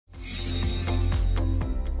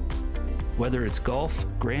Whether it's golf,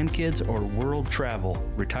 grandkids, or world travel,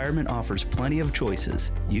 retirement offers plenty of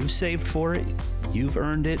choices. You've saved for it, you've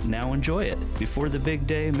earned it, now enjoy it. Before the big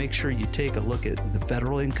day, make sure you take a look at the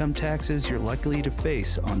federal income taxes you're likely to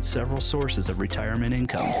face on several sources of retirement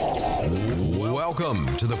income. Welcome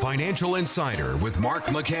to the Financial Insider with Mark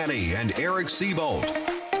McCanney and Eric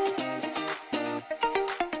Seyboldt.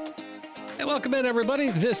 Hey, welcome in, everybody.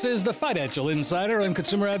 This is the Financial Insider. I'm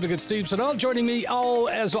consumer advocate Steve Siddall. Joining me,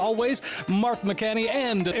 as always, Mark McCanney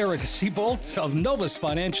and Eric Seyboldt of Novus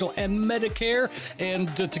Financial and Medicare. And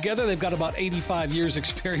together, they've got about 85 years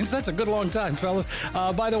experience. That's a good long time, fellas.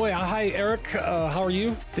 By the way, hi, Eric. How are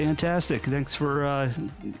you? Fantastic. Thanks for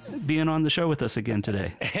being on the show with us again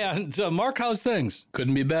today. And Mark, how's things?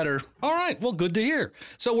 Couldn't be better. All right. Well, good to hear.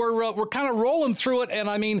 So we're kind of rolling through it. And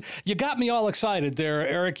I mean, you got me all excited there,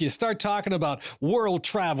 Eric. You start talking about world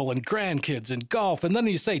travel and grandkids and golf, and then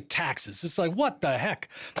you say taxes. It's like, what the heck?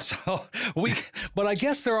 So but I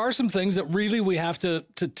guess there are some things that really we have to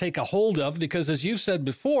take a hold of, because as you've said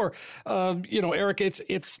before, Eric,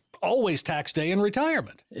 it's always tax day in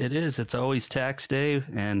retirement. It is. It's always tax day.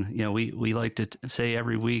 And, we like to say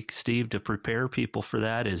every week, Steve, to prepare people for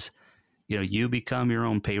that is, you become your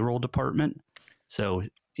own payroll department. So,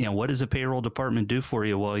 what does a payroll department do for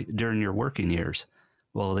you during your working years?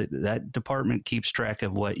 Well, that department keeps track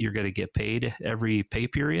of what you're going to get paid every pay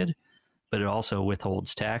period, but it also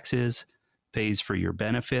withholds taxes, pays for your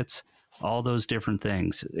benefits, all those different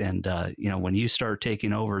things. And, when you start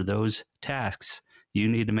taking over those tasks, you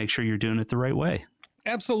need to make sure you're doing it the right way.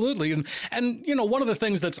 Absolutely. And one of the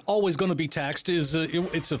things that's always going to be taxed is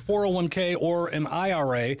it's a 401k or an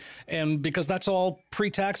IRA, and because that's all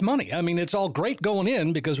pre-tax money. I mean, it's all great going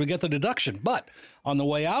in because we get the deduction, but on the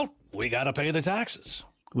way out, we got to pay the taxes.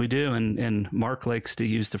 We do. And Mark likes to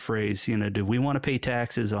use the phrase, do we want to pay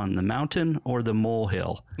taxes on the mountain or the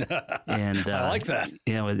molehill? And I like that.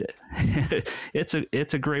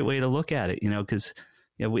 It's a great way to look at it, because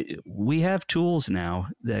we have tools now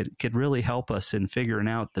that could really help us in figuring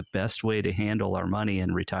out the best way to handle our money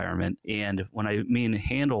in retirement. And when I mean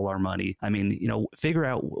handle our money, I mean, figure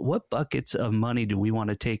out what buckets of money do we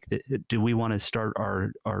want to take, do we want to start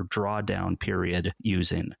our drawdown period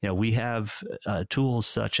using. We have tools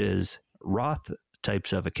such as Roth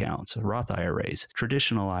types of accounts, Roth IRAs,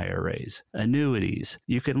 traditional IRAs, annuities.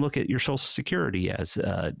 You can look at your Social Security as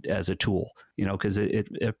a tool, because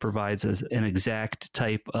it provides an exact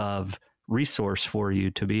type of resource for you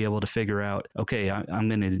to be able to figure out, okay, I'm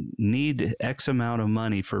going to need X amount of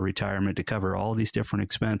money for retirement to cover all these different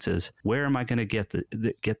expenses. Where am I going to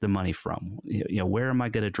get the money from? Where am I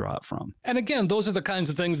going to draw it from? And again, those are the kinds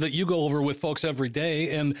of things that you go over with folks every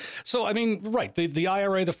day. And so, I mean, right, the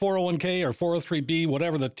IRA, the 401k or 403b,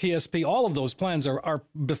 whatever, the TSP, all of those plans are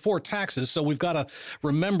before taxes. So we've got to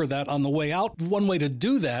remember that on the way out. One way to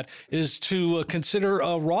do that is to consider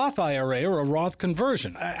a Roth IRA or a Roth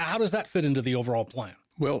conversion. How does that fit into the overall plan?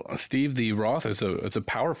 Well, Steve, the Roth is a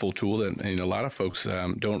powerful tool, and a lot of folks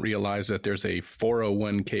don't realize that there's a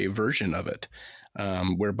 401k version of it,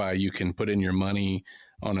 whereby you can put in your money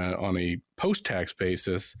on a post-tax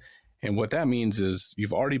basis. And what that means is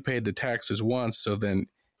you've already paid the taxes once, so then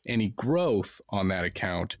any growth on that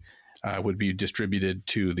account would be distributed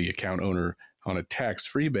to the account owner on a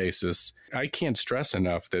tax-free basis. I can't stress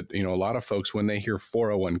enough that, a lot of folks, when they hear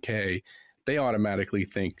 401k, they automatically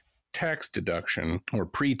think tax deduction or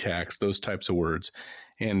pre-tax, those types of words.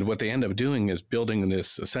 And what they end up doing is building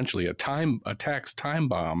this essentially a tax time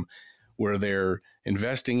bomb, where they're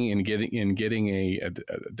investing in getting a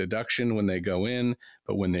deduction when they go in,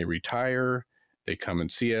 but when they retire, they come and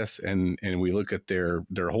see us and we look at their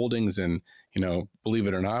holdings, and believe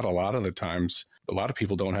it or not, a lot of the times, a lot of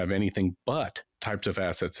people don't have anything but types of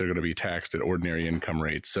assets that are going to be taxed at ordinary income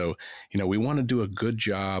rates. So, we want to do a good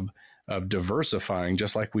job of diversifying,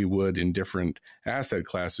 just like we would in different asset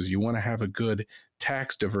classes. You want to have a good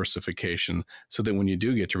tax diversification so that when you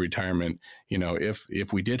do get to retirement,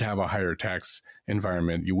 if we did have a higher tax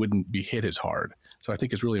environment, you wouldn't be hit as hard. So I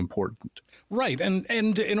think it's really important. Right. And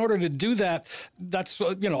in order to do that, that's,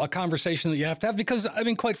 a conversation that you have to have, because, I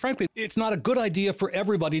mean, quite frankly, it's not a good idea for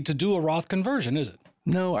everybody to do a Roth conversion, is it?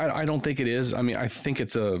 No, I don't think it is. I mean, I think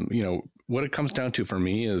it's what it comes down to for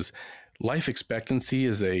me is life expectancy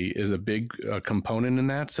is a big component in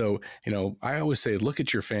that. So, I always say, look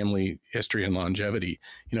at your family history and longevity.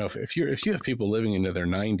 If you have people living into their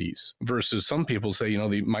 90s versus some people say,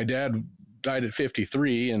 my dad died at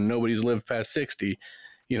 53 and nobody's lived past 60.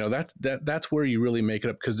 That's where you really make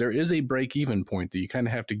it up, because there is a break-even point that you kind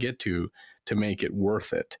of have to get to make it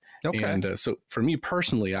worth it. Okay. And so for me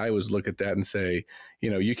personally, I always look at that and say,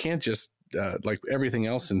 you can't just like everything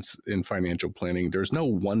else in financial planning, there's no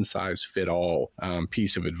one size fit all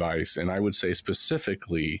piece of advice. And I would say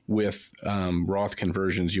specifically with Roth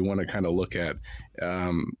conversions, you want to kind of look at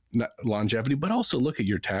longevity, but also look at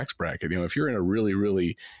your tax bracket. If you're in a really,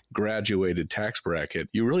 really graduated tax bracket,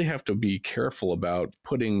 you really have to be careful about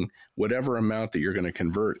putting whatever amount that you're going to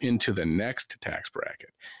convert into the next tax bracket,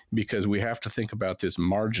 because we have to think about this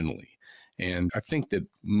marginally. And I think that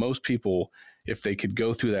most people, if they could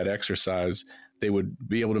go through that exercise, they would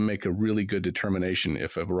be able to make a really good determination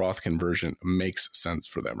if a Roth conversion makes sense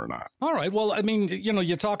for them or not. All right. Well, I mean,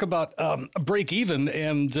 you talk about break even,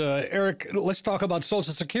 and Eric, let's talk about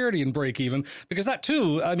Social Security and break even, because that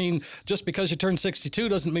too, I mean, just because you turn 62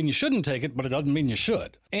 doesn't mean you shouldn't take it, but it doesn't mean you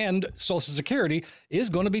should. And Social Security is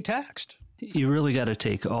going to be taxed. You really got to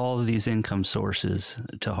take all of these income sources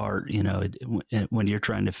to heart, when you're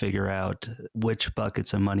trying to figure out which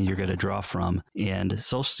buckets of money you're going to draw from. And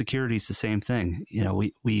Social Security is the same thing.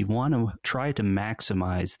 We want to try to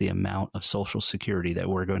maximize the amount of Social Security that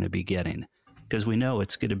we're going to be getting, because we know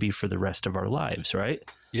it's going to be for the rest of our lives, right?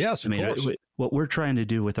 Yes, of course. What we're trying to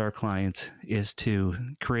do with our clients is to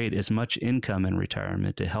create as much income in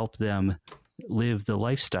retirement to help them live the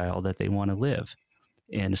lifestyle that they want to live.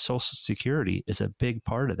 And Social Security is a big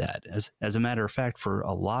part of that. As a matter of fact, for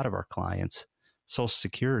a lot of our clients, Social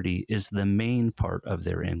Security is the main part of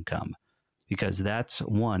their income, because that's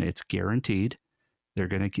one, it's guaranteed.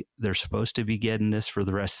 They're supposed to be getting this for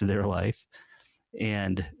the rest of their life,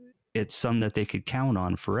 and it's something that they could count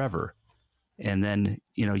on forever. And then,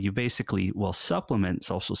 you basically will supplement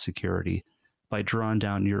Social Security by drawing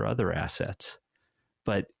down your other assets.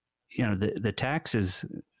 But, the taxes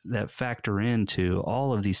that factor into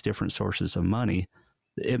all of these different sources of money,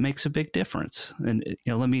 it makes a big difference. And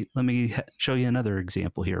let me show you another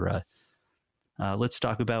example here. Let's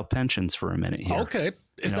talk about pensions for a minute here. Okay,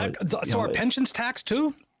 are pensions taxed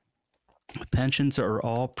too? Pensions are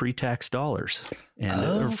all pre-tax dollars,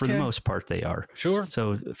 and for the most part, they are. Sure.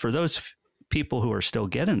 So for those people who are still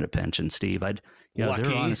getting a pension, Steve,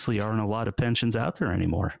 there honestly aren't a lot of pensions out there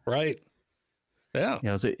anymore. Right. Yeah.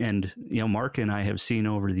 And Mark and I have seen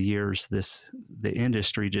over the years the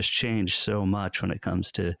industry just changed so much when it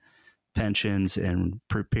comes to pensions and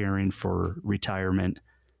preparing for retirement.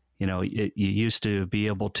 You used to be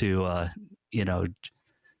able to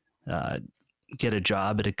get a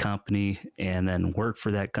job at a company and then work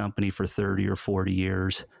for that company for 30 or 40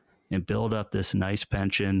 years and build up this nice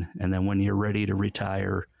pension. And then when you're ready to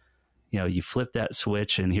retire, you flip that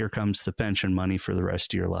switch and here comes the pension money for the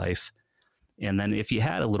rest of your life. And then if you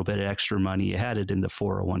had a little bit of extra money, you had it in the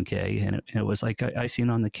 401k, and it was like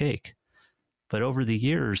icing on the cake. But over the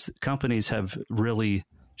years, companies have really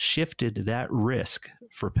shifted that risk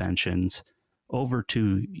for pensions over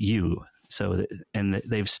to you. And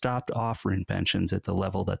they've stopped offering pensions at the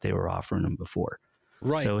level that they were offering them before.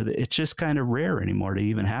 Right. So it's just kind of rare anymore to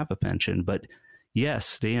even have a pension. But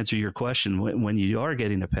yes, to answer your question, when you are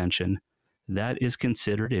getting a pension, that is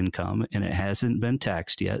considered income, and it hasn't been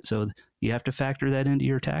taxed yet. So you have to factor that into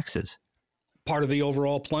your taxes. Part of the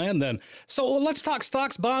overall plan then. So let's talk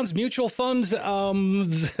stocks, bonds, mutual funds.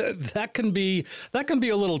 That can be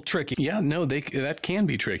a little tricky. Yeah, no, that can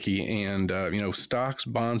be tricky. And, stocks,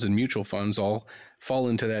 bonds, and mutual funds all fall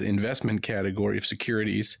into that investment category of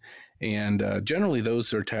securities. And generally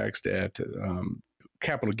those are taxed at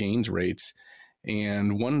capital gains rates.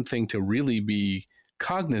 And one thing to really be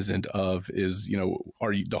cognizant of is,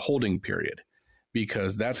 the holding period,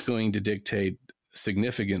 because that's going to dictate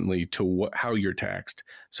significantly to how you're taxed.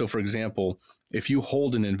 So for example, if you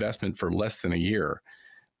hold an investment for less than a year,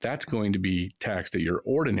 that's going to be taxed at your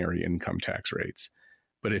ordinary income tax rates.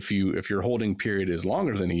 But if your holding period is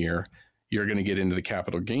longer than a year, you're going to get into the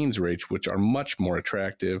capital gains rates, which are much more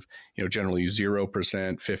attractive, generally 0%,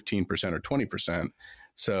 15%, or 20%.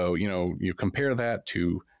 So, you compare that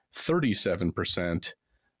to 37%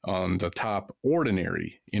 on the top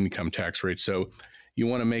ordinary income tax rate. So you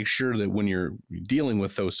want to make sure that when you're dealing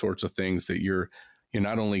with those sorts of things, that you're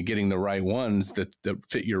not only getting the right ones that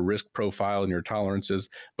fit your risk profile and your tolerances,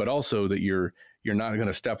 but also that you're not going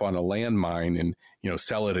to step on a landmine and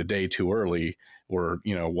sell it a day too early or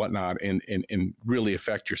whatnot, and really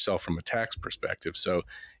affect yourself from a tax perspective. So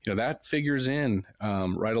that figures in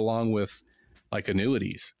right along with like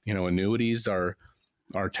annuities. Annuities are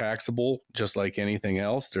taxable just like anything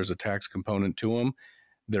else. There's a tax component to them.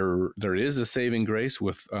 There is a saving grace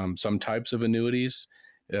with some types of annuities.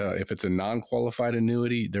 If it's a non-qualified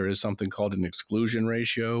annuity, there is something called an exclusion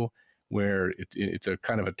ratio, where it's a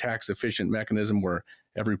kind of a tax efficient mechanism where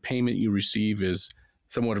every payment you receive is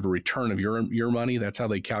somewhat of a return of your money. That's how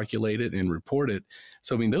they calculate it and report it.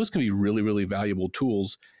 So, I mean, those can be really, really valuable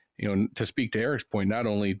tools, to speak to Eric's point, not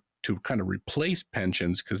only to kind of replace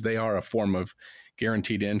pensions, because they are a form of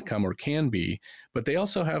guaranteed income or can be, but they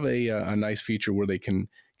also have a nice feature where they can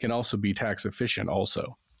also be tax efficient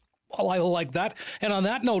also. Well, I like that. And on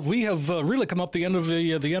that note, we have really come up the end of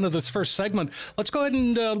the end of this first segment. Let's go ahead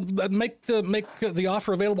and make the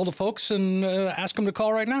offer available to folks and ask them to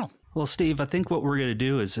call right now. Well, Steve, I think what we're going to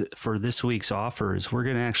do is for this week's offer is we're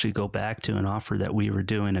going to actually go back to an offer that we were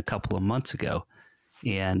doing a couple of months ago.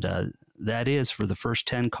 And that is for the first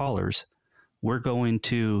 10 callers, we're going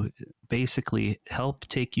to basically help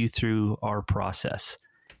take you through our process.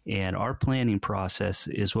 And our planning process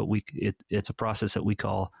is it's a process that we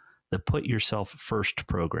call the Put Yourself First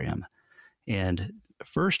program. And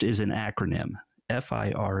FIRST is an acronym,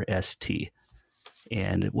 FIRST.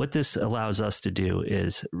 And what this allows us to do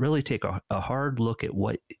is really take a hard look at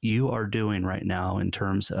what you are doing right now in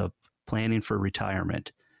terms of planning for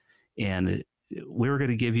retirement. And we're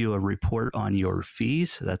going to give you a report on your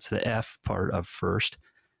fees. That's the F part of FIRST.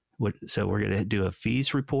 So we're going to do a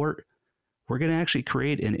fees report. We're going to actually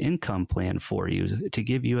create an income plan for you to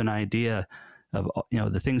give you an idea of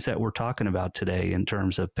the things that we're talking about today in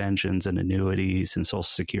terms of pensions and annuities and Social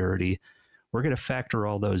Security. We're going to factor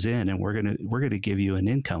all those in, and we're going to give you an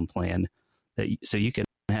income plan so you can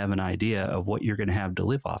have an idea of what you're going to have to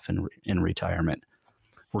live off in retirement.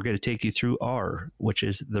 We're going to take you through R, which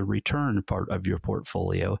is the return part of your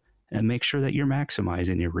portfolio, and make sure that you're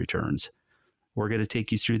maximizing your returns. We're going to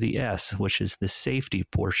take you through the S, which is the safety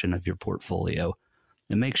portion of your portfolio,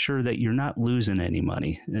 and make sure that you're not losing any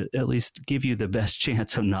money, at least give you the best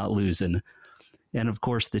chance of not losing. And of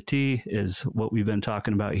course, the T is what we've been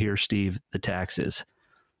talking about here, Steve, the taxes.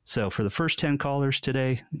 So for the first 10 callers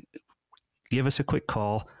today, give us a quick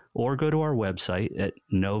call or go to our website at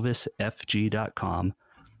novusfg.com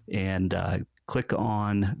and click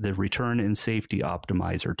on the Return and Safety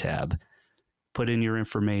Optimizer tab. Put in your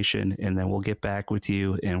information, and then we'll get back with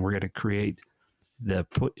you, and we're going to create the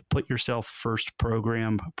Put Yourself First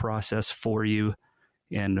program process for you.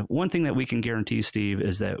 And one thing that we can guarantee, Steve,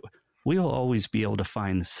 is that we'll always be able to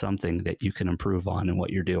find something that you can improve on in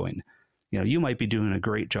what you're doing. You might be doing a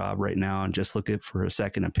great job right now and just looking for a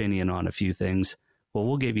second opinion on a few things. Well,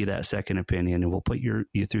 we'll give you that second opinion, and we'll put you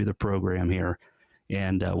through the program here,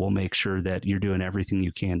 and we'll make sure that you're doing everything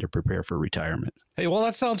you can to prepare for retirement. Hey, well,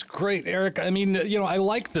 that sounds great, Eric. I mean, I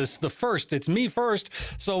like this. The first, it's me first.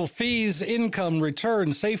 So fees, income,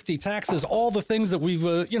 return, safety, taxes, all the things that we've,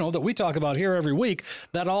 that we talk about here every week,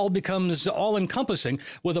 that all becomes all encompassing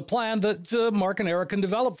with a plan that Mark and Eric can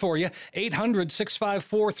develop for you.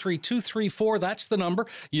 800-654-3234. That's the number.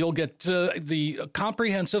 You'll get the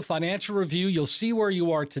comprehensive financial review. You'll see where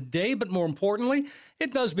you are today, but more importantly,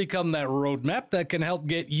 it does become that roadmap that can help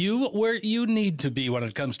get you where you need to be when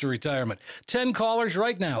it comes to retirement. 10 callers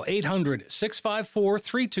right now,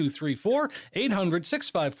 800-654-3234,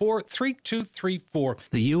 800-654-3234.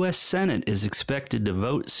 The U.S. Senate is expected to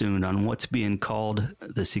vote soon on what's being called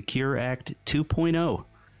the Secure Act 2.0.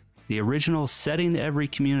 The original Setting Every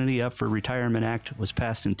Community Up for Retirement Act was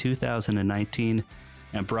passed in 2019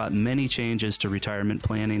 and brought many changes to retirement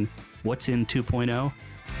planning. What's in 2.0?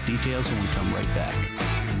 Details when we come right back.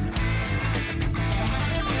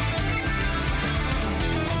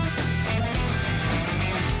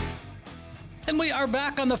 And we are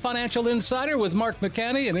back on the Financial Insider with Mark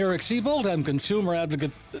McCanney and Eric Seyboldt. I'm consumer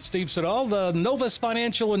advocate Steve Siddall. The Novus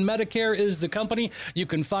Financial and Medicare is the company. You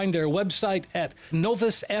can find their website at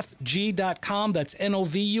novusfg.com. That's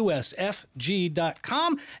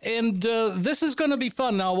novusfg.com. And this is going to be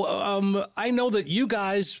fun. Now, I know that you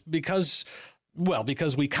guys, because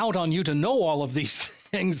we count on you to know all of these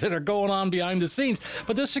things that are going on behind the scenes.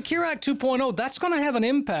 But the Secure Act 2.0, that's going to have an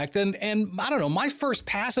impact. And I don't know, my first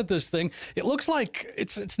pass at this thing, it looks like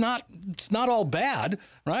it's not all bad,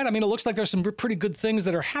 right? I mean, it looks like there's some pretty good things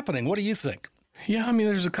that are happening. What do you think? Yeah, I mean,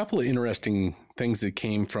 there's a couple of interesting things that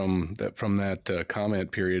came from that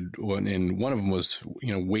comment period. And one of them was,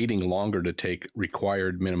 waiting longer to take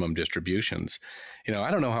required minimum distributions.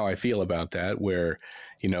 I don't know how I feel about that, where,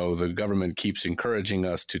 the government keeps encouraging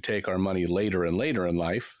us to take our money later and later in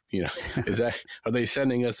life. Are they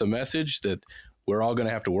sending us a message that we're all going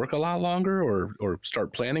to have to work a lot longer or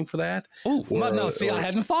start planning for that? Oh, no, see, I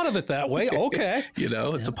hadn't thought of it that way. Okay.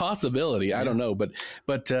 It's a possibility. I don't know. But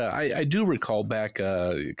I do recall back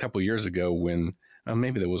a couple of years ago when,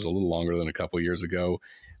 maybe that was a little longer than a couple of years ago,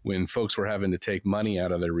 when folks were having to take money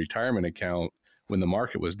out of their retirement account when the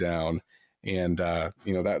market was down. And,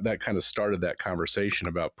 that kind of started that conversation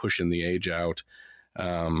about pushing the age out.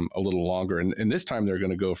 a little longer. And this time they're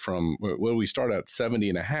going to go from, well, we start out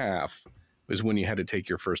 70.5 is when you had to take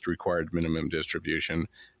your first required minimum distribution.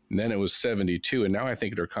 And then it was 72. And now I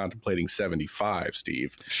think they're contemplating 75,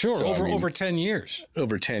 Steve. Sure. So, over 10 years.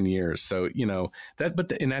 Over 10 years. So, and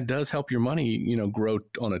that does help your money, grow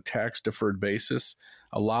on a tax deferred basis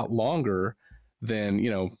a lot longer than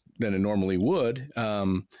it normally would.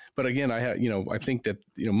 But again, I think that,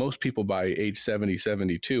 most people by age 70,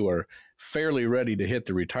 72 are fairly ready to hit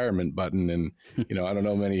the retirement button. And, I don't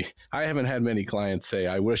know I haven't had many clients say,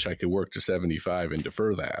 I wish I could work to 75 and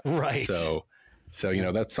defer that. Right. So,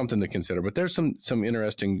 that's something to consider. But there's some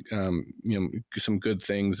interesting, some good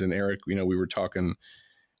things. And Eric, we were talking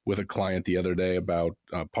with a client the other day about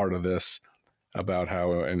part of this, about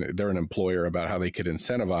how, and they're an employer, about how they could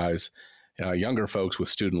incentivize younger folks with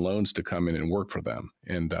student loans to come in and work for them.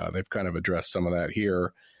 And they've kind of addressed some of that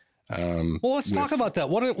here. Well, let's talk about that.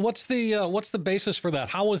 What's the basis for that?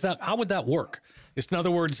 How would that work? In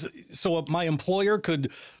other words, so my employer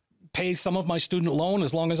could pay some of my student loan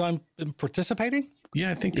as long as I'm participating?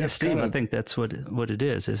 Yeah, I think that's Steve. I think that's what it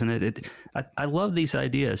is, isn't it? I love these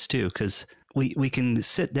ideas too, because we can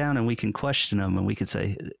sit down and we can question them, and we can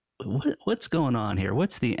say, what's going on here?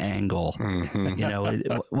 What's the angle?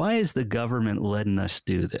 Mm-hmm. Why is the government letting us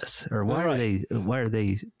do this, or why are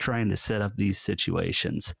they trying to set up these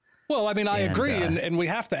situations? Well, I mean, I agree, and we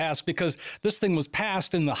have to ask, because this thing was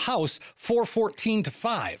passed in the House 414 to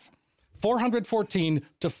 5. 414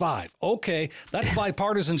 to 5. Okay, that's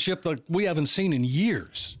bipartisanship that we haven't seen in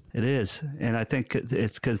years. It is. And I think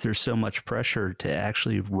it's because there's so much pressure to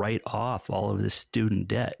actually write off all of this student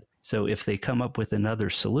debt. So if they come up with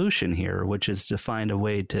another solution here, which is to find a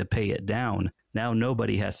way to pay it down, now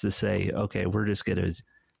nobody has to say, okay, we're just going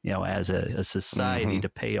to, as a society, to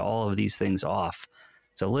pay all of these things off.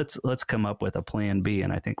 So let's come up with a plan B,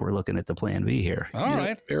 and I think we're looking at the plan B here. All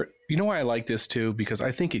right. Eric, why I like this too? Because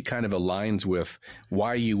I think it kind of aligns with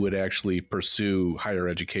why you would actually pursue higher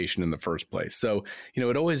education in the first place. So,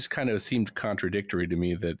 it always kind of seemed contradictory to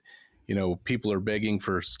me that, people are begging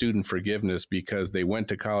for student forgiveness because they went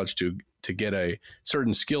to college to get a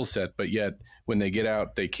certain skill set, but yet when they get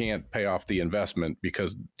out, they can't pay off the investment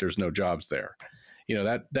because there's no jobs there.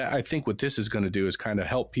 That I think what this is going to do is kind of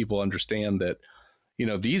help people understand that,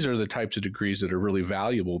 these are the types of degrees that are really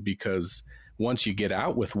valuable, because once you get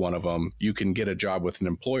out with one of them, you can get a job with an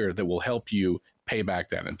employer that will help you pay back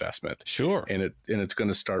that investment. Sure. And it's going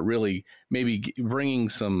to start really maybe bringing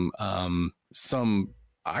some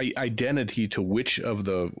identity to which of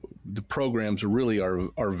the programs really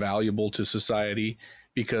are valuable to society,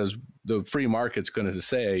 because the free market's going to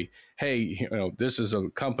say, hey, this is a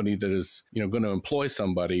company that is, going to employ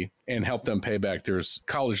somebody and help them pay back their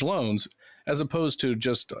college loans, as opposed to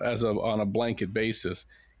just on a blanket basis,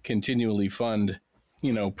 continually fund,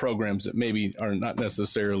 programs that maybe are not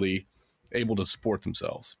necessarily able to support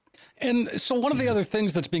themselves. And so one of the other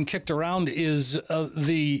things that's being kicked around is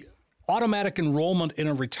the automatic enrollment in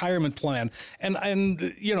a retirement plan. And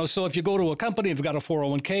so if you go to a company, if you've got a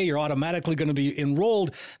 401k, you're automatically going to be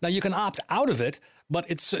enrolled. Now you can opt out of it, but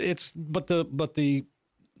the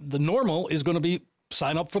normal is going to be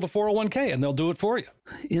sign up for the 401k, and they'll do it for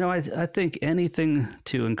you. I think anything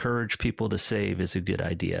to encourage people to save is a good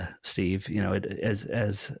idea, Steve.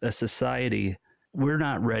 As a society, we're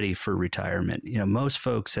not ready for retirement. Most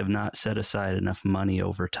folks have not set aside enough money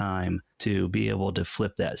over time to be able to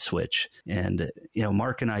flip that switch. And,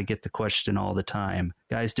 Mark and I get the question all the time,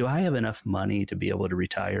 guys, do I have enough money to be able to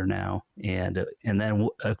retire now? And then,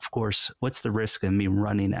 of course, what's the risk of me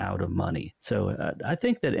running out of money? So I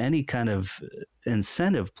think that any kind of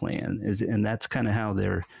incentive plan is, and that's kind of how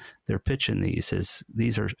they're pitching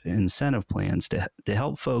these are incentive plans to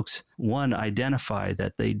help folks, one, identify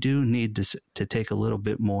that they do need to take a little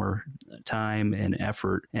bit more time and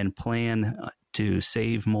effort and plan to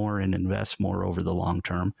save more and invest more over the long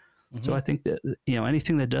term. Mm-hmm. So I think that,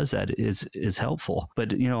 anything that does that is helpful.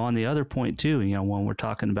 But, on the other point too, when we're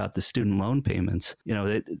talking about the student loan payments,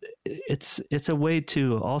 it's a way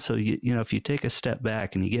to also, if you take a step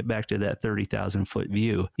back and you get back to that 30,000 foot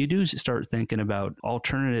view, you do start thinking about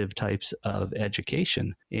alternative types of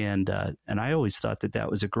education. And I always thought that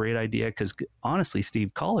was a great idea, because honestly,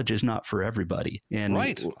 Steve, college is not for everybody. And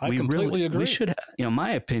right. I completely agree. We should,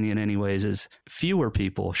 my opinion anyways, is fewer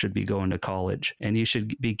people should be going to college, and you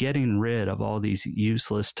should be getting rid of all these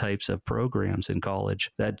useless types of programs in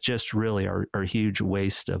college that just really are a huge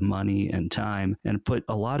waste of money and time, and put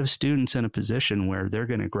a lot of students in a position where they're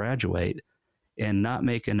going to graduate and not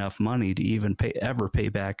make enough money to even ever pay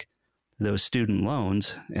back those student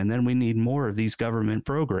loans. And then we need more of these government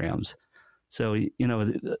programs. So,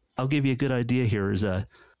 I'll give you a good idea here is,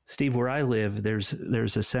 Steve, where I live, there's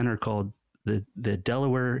a center called the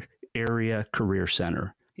Delaware Area Career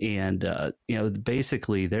Center. And,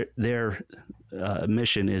 basically their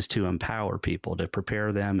mission is to empower people, to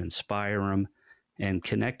prepare them, inspire them, and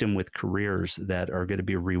connect them with careers that are going to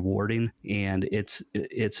be rewarding. And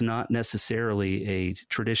it's not necessarily a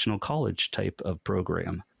traditional college type of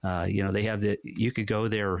program. They have you could go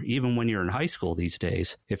there even when you're in high school these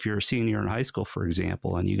days. If you're a senior in high school, for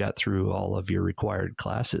example, and you got through all of your required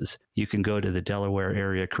classes, you can go to the Delaware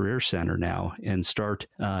Area Career Center now and start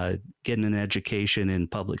getting an education in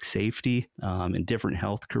public safety, in different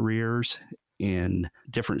health careers, in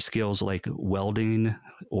different skills like welding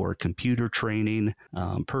or computer training,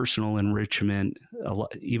 personal enrichment,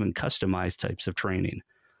 even customized types of training.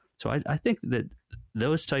 So I think that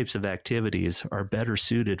those types of activities are better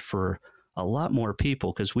suited for a lot more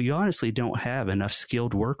people because we honestly don't have enough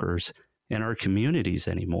skilled workers in our communities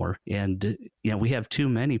anymore. And, we have too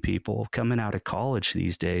many people coming out of college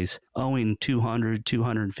these days owing $200,000,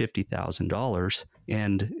 $250,000.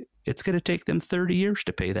 And it's going to take them 30 years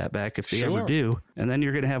to pay that back if they ever do. And then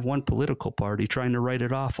you're going to have one political party trying to write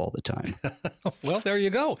it off all the time. Well, there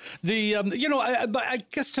you go. I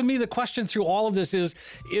guess to me, the question through all of this is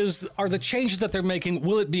are the changes that they're making,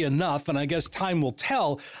 will it be enough? And I guess time will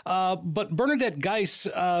tell. But Bernadette Geis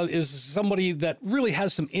is somebody that really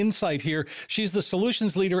has some insight here. She's the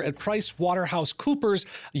solutions leader at PricewaterhouseCoopers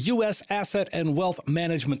U.S. Asset and Wealth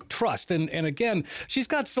Management Trust. And again, she's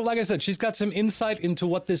got, like I said, she's got some insight into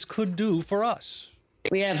what this could do for us.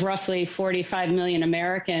 We have roughly 45 million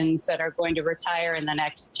Americans that are going to retire in the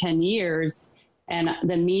next 10 years, and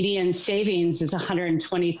the median savings is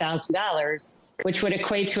 $120,000, which would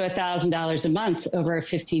equate to $1,000 a month over a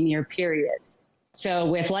 15-year period. So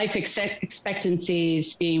with life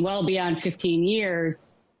expectancies being well beyond 15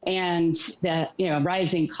 years and the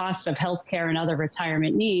rising costs of healthcare and other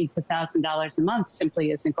retirement needs, $1,000 a month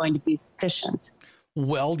simply isn't going to be sufficient.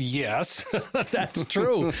 Well, yes, that's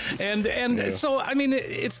true. And so, I mean,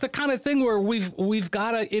 it's the kind of thing where we've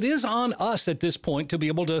got to, it is on us at this point to be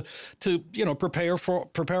able to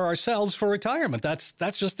prepare ourselves for retirement. That's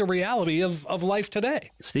just the reality of life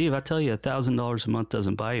today. Steve, I tell you, $1,000 a month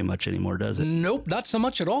doesn't buy you much anymore, does it? Nope, not so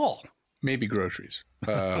much at all. Maybe groceries.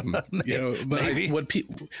 But maybe. I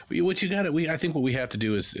think what we have to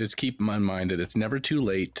do is keep in mind that it's never too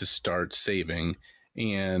late to start saving.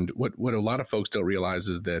 And what a lot of folks don't realize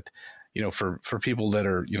is that, for people that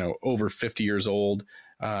are, over 50 years old,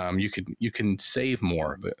 you can save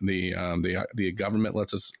more. The government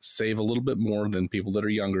lets us save a little bit more than people that are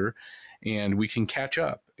younger, and we can catch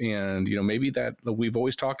up. And, maybe that we've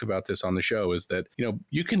always talked about this on the show is that,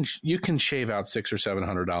 you can shave out $600 or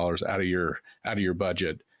 $700 out of your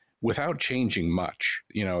budget without changing much.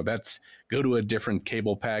 That's go to a different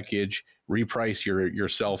cable package, reprice your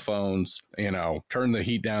cell phones, turn the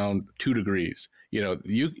heat down 2 degrees.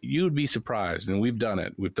 You'd be surprised. And we've done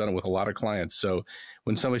it. We've done it with a lot of clients. So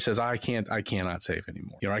when somebody says, I cannot save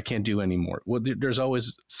anymore, I can't do anymore. Well, there's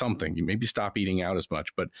always something. You maybe stop eating out as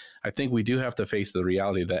much, but I think we do have to face the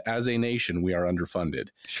reality that as a nation, we are underfunded.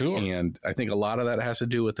 Sure. And I think a lot of that has to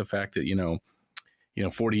do with the fact that,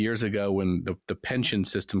 40 years ago when the pension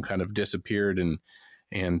system kind of disappeared and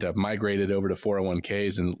migrated over to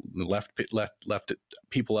 401ks and left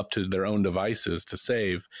people up to their own devices to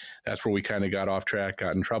save. That's where we kind of got off track,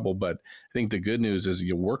 got in trouble. But I think the good news is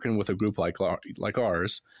you're working with a group like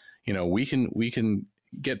ours. We can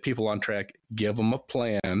get people on track, give them a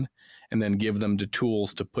plan, and then give them the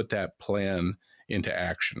tools to put that plan into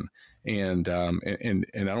action. And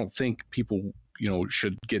I don't think people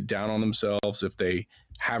should get down on themselves if they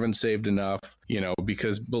haven't saved enough,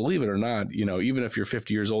 because believe it or not, even if you're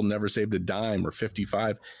 50 years old, never saved a dime, or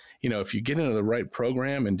 55, if you get into the right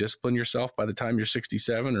program and discipline yourself, by the time you're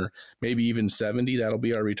 67 or maybe even 70, that'll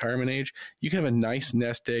be our retirement age. You can have a nice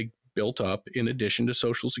nest egg built up in addition to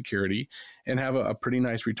Social Security and have a pretty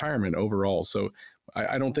nice retirement overall. So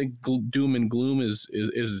I don't think doom and gloom is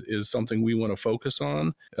something we want to focus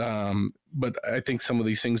on. But I think some of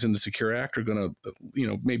these things in the Secure Act are going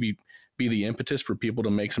to, maybe be the impetus for people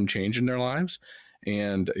to make some change in their lives.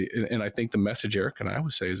 And I think the message Eric and I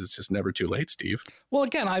would say is it's just never too late, Steve. Well,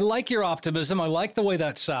 again, I like your optimism. I like the way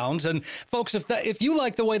that sounds. And folks, if you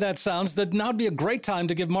like the way that sounds, then now would be a great time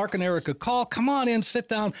to give Mark and Eric a call. Come on in, sit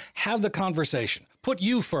down, have the conversation. Put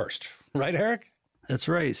you first. Right, Eric? That's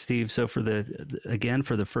right, Steve. So for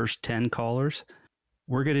the first 10 callers,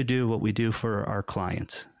 we're going to do what we do for our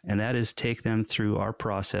clients, and that is take them through our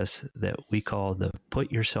process that we call the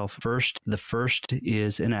Put Yourself First. The first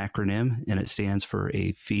is an acronym, and it stands for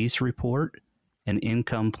a fees report, an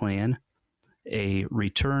income plan, a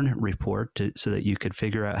return report so that you could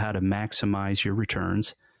figure out how to maximize your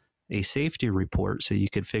returns, a safety report so you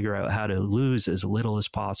could figure out how to lose as little as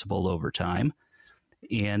possible over time,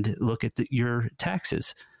 and look at your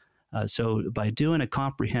taxes. So by doing a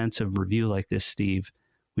comprehensive review like this, Steve,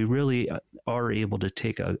 we really are able to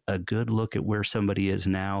take a good look at where somebody is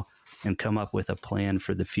now and come up with a plan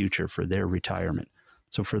for the future for their retirement.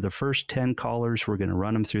 So for the first 10 callers, we're going to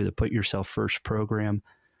run them through the Put Yourself First program.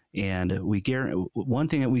 And one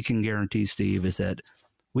thing that we can guarantee, Steve, is that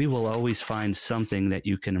we will always find something that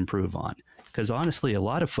you can improve on. Because honestly, a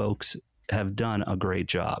lot of folks have done a great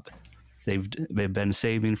job. They've been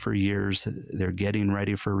saving for years. They're getting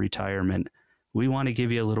ready for retirement. We want to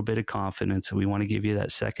give you a little bit of confidence. We want to give you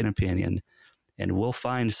that second opinion, and we'll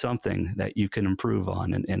find something that you can improve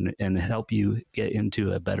on and help you get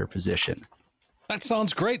into a better position. That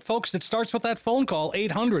sounds great, folks. It starts with that phone call,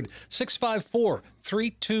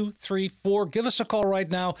 800-654-3234. Give us a call right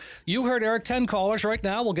now. You heard Eric, 10 callers right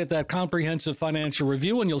now. We'll get that comprehensive financial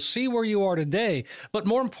review, and you'll see where you are today. But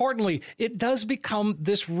more importantly, it does become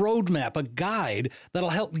this roadmap, a guide that'll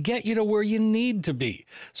help get you to where you need to be.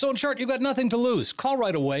 So in short, you've got nothing to lose. Call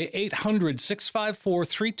right away,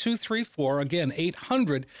 800-654-3234. Again,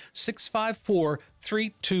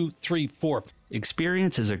 800-654-3234.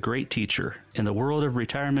 Experience is a great teacher. In the world of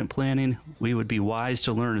retirement planning, we would be wise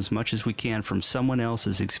to learn as much as we can from someone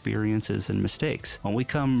else's experiences and mistakes. When we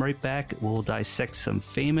come right back, we'll dissect some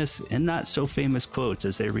famous and not so famous quotes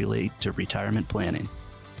as they relate to retirement planning.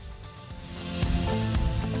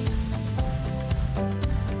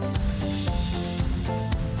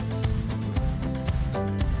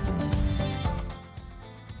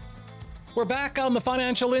 We're back on the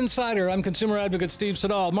Financial Insider. I'm consumer advocate Steve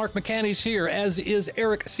Siddall. Mark McCanney's here, as is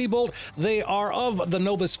Eric Seyboldt. They are of the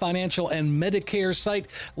Novus Financial and Medicare site.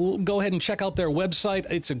 Go ahead and check out their website.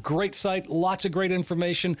 It's a great site, lots of great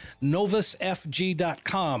information.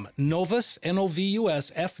 NovusFG.com. Novus,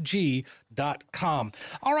 Novus, FG.com.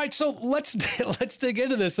 All right, so let's dig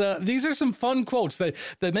into this. These are some fun quotes that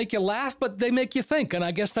make you laugh, but they make you think, and I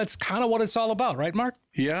guess that's kind of what it's all about, right, Mark?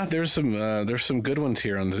 Yeah, there's some good ones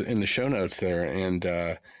here in the show notes there, and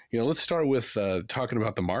let's start with talking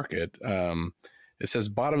about the market. It says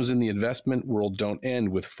bottoms in the investment world don't end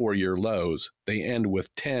with 4-year lows; they end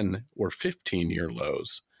with 10 or 15-year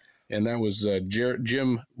lows, and that was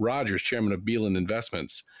Jim Rogers, chairman of Beeland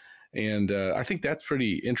Investments. And I think that's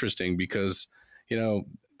pretty interesting because,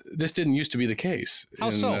 this didn't used to be the case. How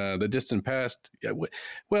so? The distant past.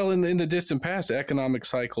 Well, in the distant past, economic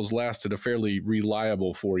cycles lasted a fairly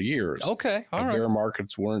reliable 4 years. Okay, all right. Bear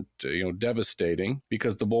markets weren't, devastating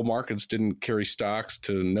because the bull markets didn't carry stocks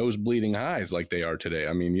to nose-bleeding highs like they are today.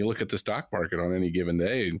 I mean, you look at the stock market on any given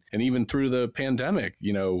day, and even through the pandemic,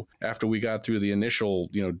 after we got through the initial,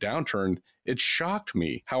 downturn, it shocked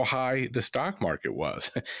me how high the stock market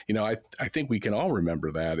was. I think we can all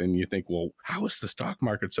remember that. And you think, well, how is the stock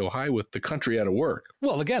market so high with the country out of work?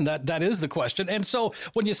 Well, again, that is the question. And so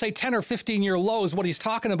when you say 10 or 15-year lows, what he's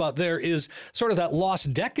talking about there is sort of that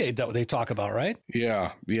lost decade that they talk about, right?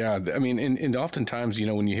 Yeah. I mean, and oftentimes,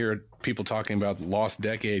 when you hear people talking about lost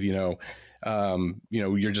decade, you're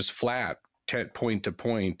just flat point to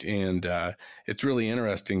point. And it's really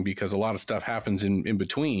interesting because a lot of stuff happens in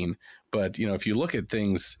between. But, if you look at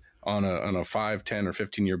things on a 5, 10 or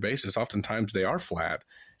 15-year basis, oftentimes they are flat.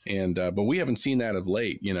 And but we haven't seen that of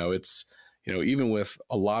late. It's, even with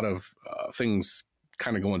a lot of things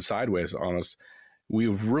kind of going sideways on us,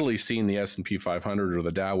 we've really seen the S&P 500 or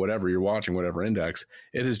the Dow, whatever you're watching, whatever index,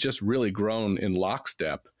 it has just really grown in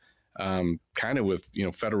lockstep, kind of with,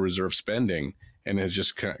 Federal Reserve spending. And has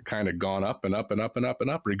just kind of gone up and up and up and up and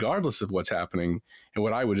up, regardless of what's happening in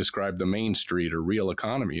what I would describe the Main Street or real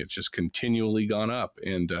economy. It's just continually gone up.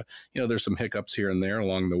 And, there's some hiccups here and there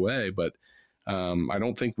along the way. But I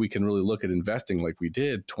don't think we can really look at investing like we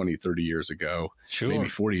did 20, 30 years ago, sure, maybe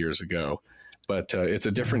 40 years ago. But it's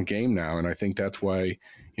a different game now. And I think that's why,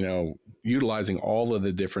 utilizing all of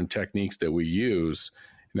the different techniques that we use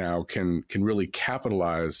now can really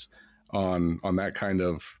capitalize on that kind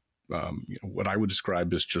of what I would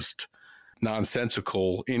describe as just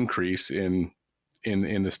nonsensical increase in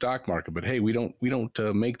the stock market. But hey, we don't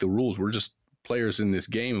make the rules. We're just players in this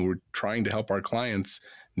game, and we're trying to help our clients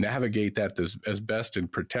navigate that as best and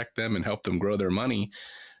protect them and help them grow their money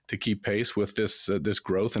to keep pace with this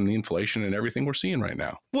growth and the inflation and everything we're seeing right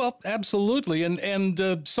now. Well, absolutely.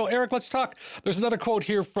 And so, Eric, let's talk. There's another quote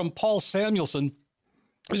here from Paul Samuelson,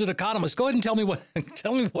 who's an economist. Go ahead and tell me what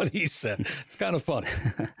he said. It's kind of fun.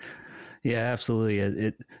 Yeah,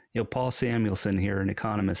 absolutely. Paul Samuelson here, an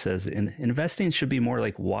economist, says investing should be more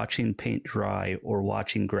like watching paint dry or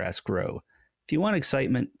watching grass grow. If you want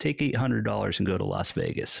excitement, take $800 and go to Las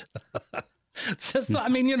Vegas. I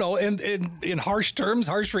mean, in harsh terms,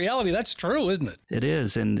 harsh reality, that's true, isn't it? It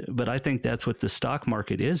is. But I think that's what the stock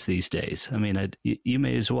market is these days. I mean, you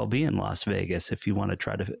may as well be in Las Vegas if you want to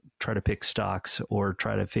try to pick stocks or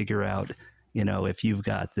try to figure out, if you've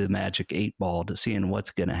got the magic 8 ball to seeing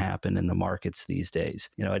what's going to happen in the markets these days.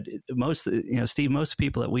 Steve, most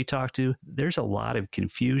people that we talk to, there's a lot of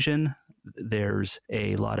confusion. There's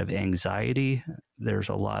a lot of anxiety. There's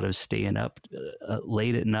a lot of staying up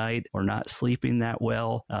late at night or not sleeping that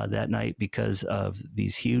well that night because of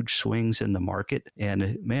these huge swings in the market.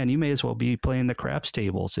 And man, you may as well be playing the craps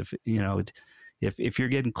tables if you're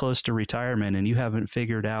getting close to retirement and you haven't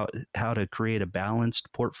figured out how to create a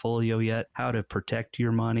balanced portfolio yet, how to protect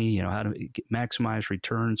your money, how to maximize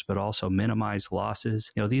returns, but also minimize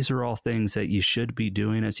losses. These are all things that you should be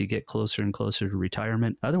doing as you get closer and closer to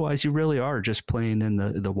retirement. Otherwise, you really are just playing in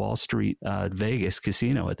the Wall Street Vegas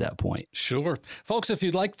casino at that point. Sure. Folks, if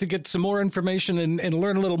you'd like to get some more information and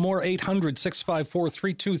learn a little more,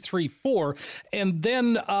 800-654-3234. And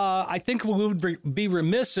then I think we would be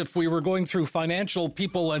remiss if we were going through financial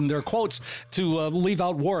people and their quotes to leave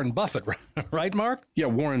out Warren Buffett, right, Mark? Yeah,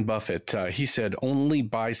 Warren Buffett, he said, only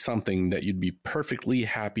buy something that you'd be perfectly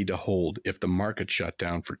happy to hold if the market shut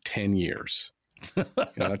down for 10 years.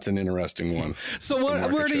 That's an interesting one. So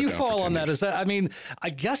where do you fall on that? Is that, I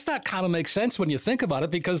guess that kind of makes sense when you think about it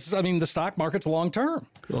because, the stock market's long term.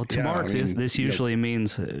 Well, to Mark, this usually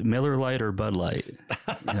means Miller Lite or Bud Light.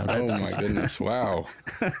 Oh, my goodness. Wow.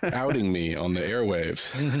 Outing me on the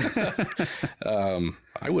airwaves.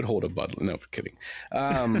 I would hold a Bud Light. No, kidding.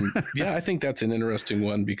 I think that's an interesting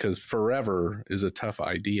one because forever is a tough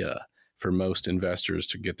idea for most investors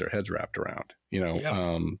to get their heads wrapped around,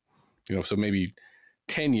 so maybe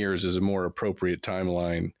 10 years is a more appropriate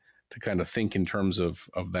timeline to kind of think in terms of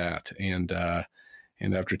that. And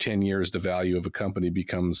after 10 years, the value of a company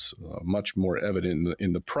becomes much more evident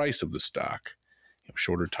in the price of the stock.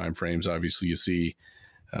 Shorter time frames, obviously, you see,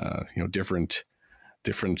 different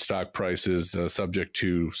stock prices subject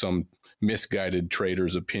to some misguided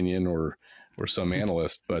trader's opinion or some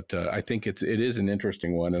analyst. But I think it is an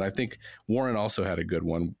interesting one. And I think Warren also had a good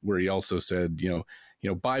one where he also said,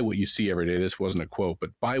 buy what you see every day. This wasn't a quote, but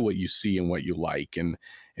buy what you see and what you like. And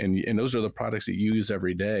those are the products that you use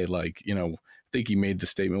every day. Like, I think he made the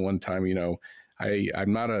statement one time,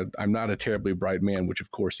 I'm not a terribly bright man, which of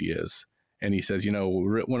course he is. And he says,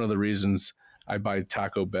 one of the reasons I buy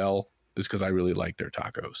Taco Bell is because I really like their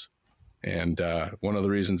tacos. And one of the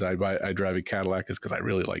reasons I drive a Cadillac is because I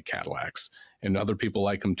really like Cadillacs, and other people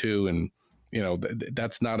like them too. And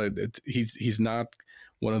that's not he's not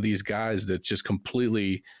one of these guys that's just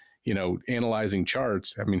completely analyzing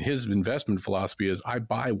charts. His investment philosophy is I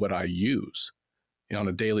buy what I use on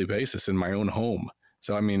a daily basis in my own home.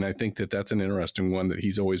 So I think that's an interesting one, that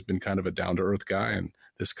he's always been kind of a down to earth guy, and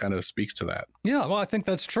this kind of speaks to that. Yeah, well, I think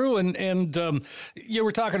that's true. And you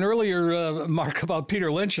were talking earlier, Mark, about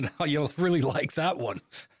Peter Lynch and how you really like that one.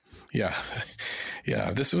 Yeah.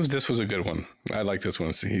 This was a good one. I like this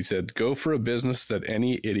one. He said, "Go for a business that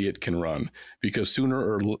any idiot can run, because sooner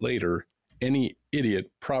or later, any idiot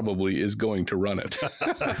probably is going to run it."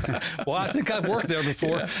 Well, I think I've worked there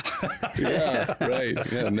before. Yeah, right.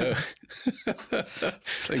 Yeah, no. I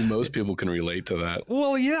think most people can relate to that.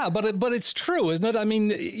 Well, yeah, but it's true, isn't it?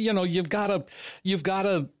 You've got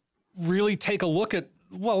to really take a look at.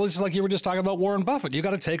 Well, it's like you were just talking about Warren Buffett. You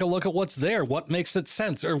got to take a look at what's there, what makes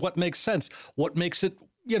sense, what makes it,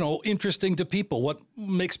 interesting to people, what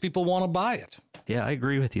makes people want to buy it. Yeah, I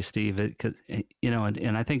agree with you, Steve.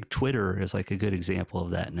 And I think Twitter is like a good example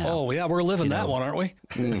of that now. Oh yeah, we're living that one, aren't we?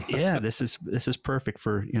 Yeah, this is perfect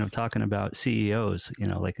for talking about CEOs.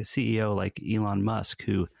 Like a CEO like Elon Musk,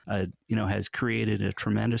 who has created a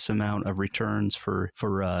tremendous amount of returns for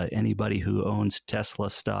anybody who owns Tesla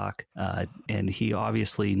stock, and he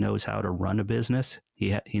obviously knows how to run a business.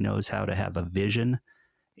 He knows how to have a vision,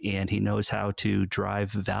 and he knows how to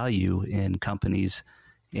drive value in companies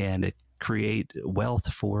and create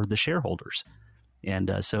wealth for the shareholders.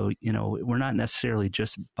 And so, we're not necessarily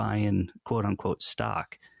just buying quote unquote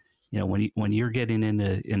stock. When you're getting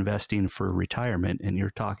into investing for retirement and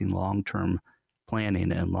you're talking long-term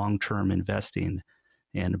planning and long-term investing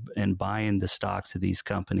and buying the stocks of these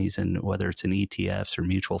companies, and whether it's in ETFs or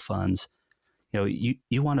mutual funds,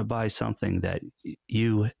 you want to buy something that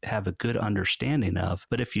you have a good understanding of.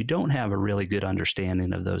 But if you don't have a really good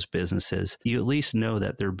understanding of those businesses, you at least know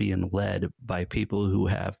that they're being led by people who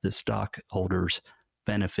have the stockholders'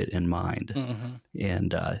 benefit in mind.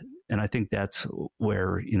 Mm-hmm. And I think that's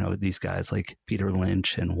where, these guys like Peter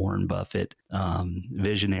Lynch and Warren Buffett,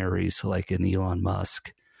 visionaries like an Elon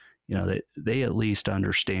Musk, they at least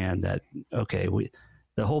understand that, okay,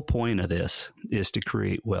 the whole point of this is to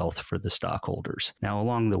create wealth for the stockholders. Now,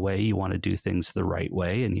 along the way, you want to do things the right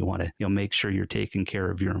way, and you want to make sure you're taking care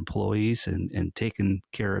of your employees and taking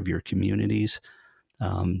care of your communities.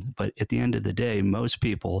 But at the end of the day, most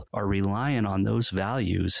people are relying on those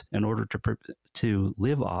values in order to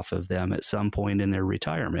live off of them at some point in their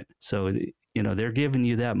retirement. So, they're giving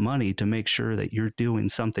you that money to make sure that you're doing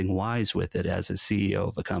something wise with it as a CEO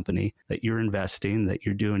of a company, that you're investing, that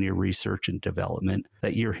you're doing your research and development,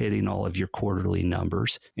 that you're hitting all of your quarterly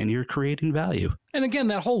numbers, and you're creating value. And again,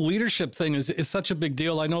 that whole leadership thing is such a big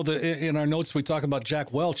deal. I know that in our notes we talk about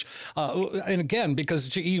Jack Welch, and again, because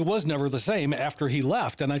GE was never the same after he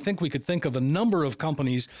left. And I think we could think of a number of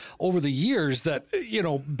companies over the years that,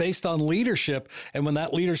 based on leadership, and when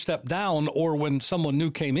that leader stepped down or when someone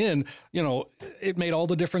new came in, it made all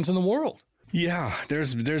the difference in the world. Yeah,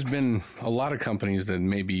 there's been a lot of companies that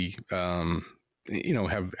maybe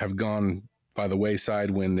have gone by the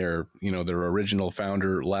wayside when their original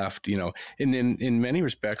founder left. In many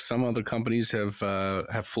respects, some other companies have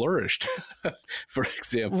flourished. For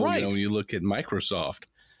example, right. When you look at Microsoft,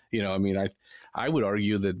 I would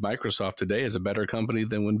argue that Microsoft today is a better company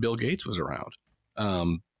than when Bill Gates was around.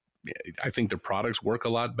 I think their products work a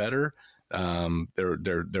lot better.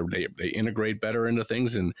 They integrate better into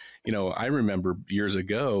things. And, I remember years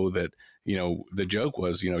ago that, the joke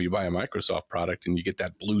was, you buy a Microsoft product and you get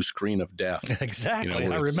that blue screen of death. Exactly.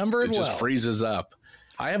 I remember it well. It just freezes up.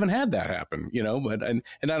 I haven't had that happen, but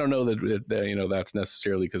I don't know that that's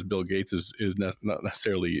necessarily because Bill Gates is not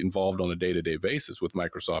necessarily involved on a day-to-day basis with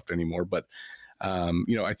Microsoft anymore. But,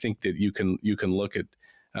 I think that you can look at,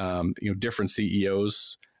 different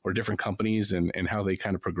CEOs or different companies and how they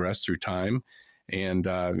kind of progress through time. And,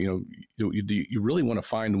 you really want to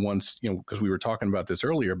find ones, because we were talking about this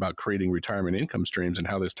earlier about creating retirement income streams and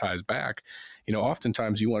how this ties back.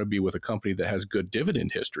 Oftentimes you want to be with a company that has good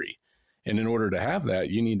dividend history. And in order to have that,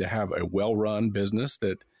 you need to have a well-run business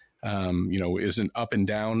that, isn't up and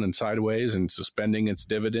down and sideways and suspending its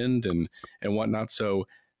dividend and whatnot. So,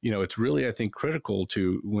 it's really, I think, critical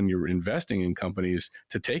to, when you're investing in companies,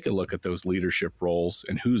 to take a look at those leadership roles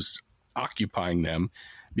and who's occupying them,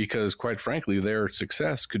 because quite frankly, their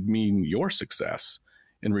success could mean your success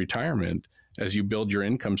in retirement as you build your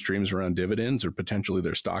income streams around dividends or potentially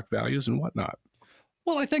their stock values and whatnot.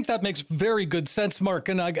 Well, I think that makes very good sense, Mark.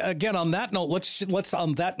 And again, on that note, let's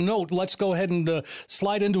go ahead and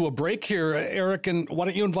slide into a break here, Eric. And why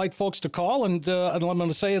don't you invite folks to call? And I'm going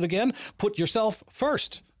to say it again: put yourself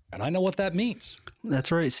first. And I know what that means.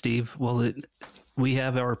 That's right, Steve. Well, we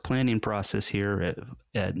have our planning process here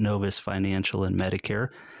at Novus Financial and Medicare,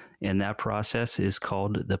 and that process is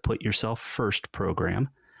called the Put Yourself First program.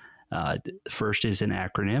 First is an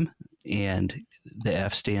acronym, and the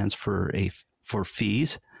F stands for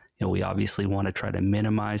fees. We obviously want to try to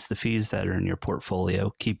minimize the fees that are in your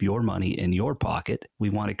portfolio, keep your money in your pocket. We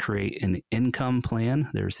want to create an income plan.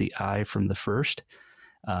 There's the I from the first.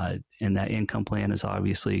 And that income plan is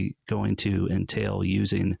obviously going to entail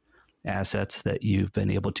using assets that you've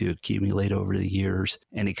been able to accumulate over the years,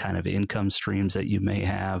 any kind of income streams that you may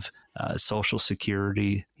have, Social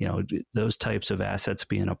Security, those types of assets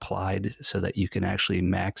being applied so that you can actually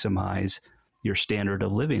maximize your standard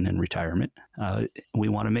of living in retirement. We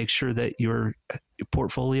want to make sure that your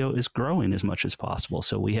portfolio is growing as much as possible.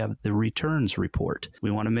 So we have the returns report.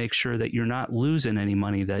 We want to make sure that you're not losing any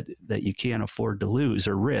money that you can't afford to lose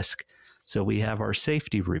or risk. So we have our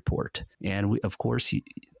safety report. And of course,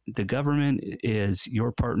 the government is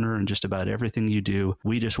your partner in just about everything you do.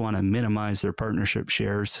 We just want to minimize their partnership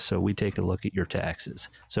shares, so we take a look at your taxes.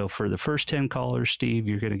 So for the first 10 callers, Steve,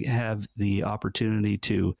 you're going to have the opportunity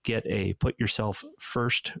to get a Put Yourself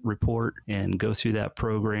First report and go through that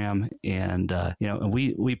program. And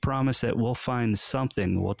we promise that we'll find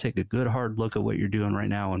something. We'll take a good hard look at what you're doing right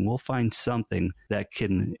now, and we'll find something that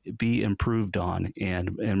can be improved on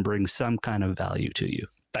and bring some kind of value to you.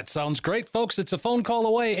 That sounds great, folks. It's a phone call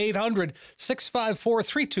away,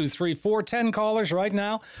 800-654-3234. 10 callers right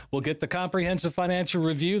now. We'll get the comprehensive financial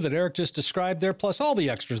review that Eric just described there, plus all the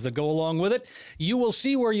extras that go along with it. You will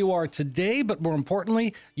see where you are today, but more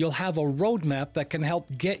importantly, you'll have a roadmap that can help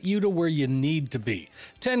get you to where you need to be.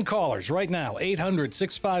 10 callers right now,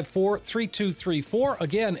 800-654-3234.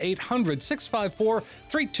 Again,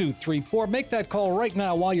 800-654-3234. Make that call right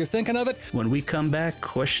now while you're thinking of it. When we come back,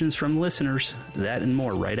 questions from listeners, that and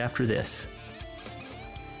more right after this.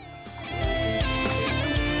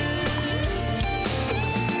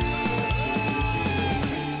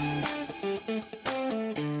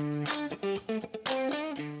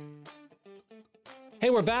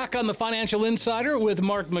 we're back on the Financial Insider with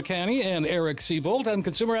Mark McCanney and Eric Seyboldt. I'm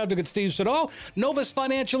consumer advocate Steve Siddall. Novus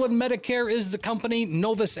Financial and Medicare is the company.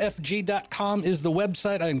 NovusFG.com is the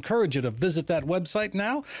website. I encourage you to visit that website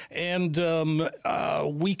now. And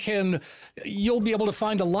you'll be able to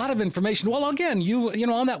find a lot of information. Well, again, you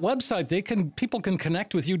know, on that website, people can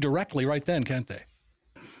connect with you directly right then, can't they?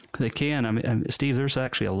 They can. I mean, Steve, there's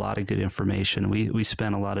actually a lot of good information. We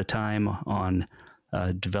spent a lot of time on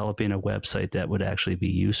developing a website that would actually be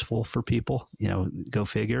useful for people, you know, go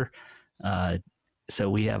figure. So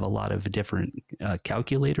we have a lot of different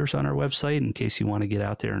calculators on our website in case you want to get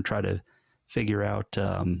out there and try to figure out,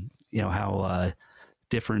 you know, how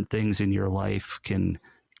different things in your life can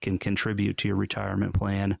contribute to your retirement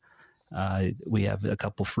plan. We have a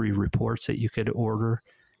couple free reports that you could order.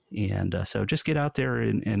 And so just get out there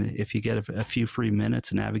and if you get a few free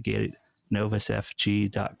minutes, navigate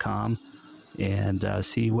novusfg.com and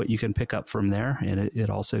see what you can pick up from there. And it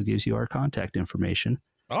also gives you our contact information.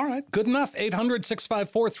 All right. Good enough.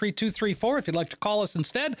 800-654-3234 if you'd like to call us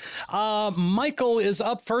instead. Michael is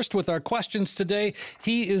up first with our questions today.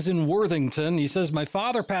 He is in Worthington. He says, my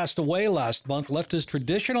father passed away last month, left his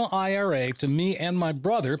traditional IRA to me and my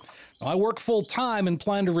brother. I work full time and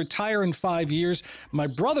plan to retire in 5 years. My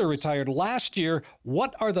brother retired last year.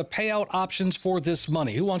 What are the payout options for this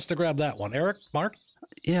money? Who wants to grab that one? Eric? Mark?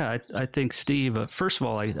 Yeah, I think, Steve, first of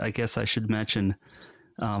all, I guess I should mention,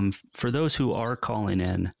 for those who are calling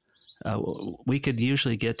in, we could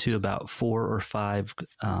usually get to about 4 or 5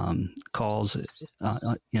 calls, you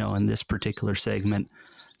know, in this particular segment.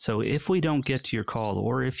 So if we don't get to your call,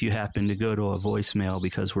 or if you happen to go to a voicemail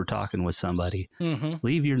because we're talking with somebody,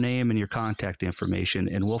 leave your name and your contact information,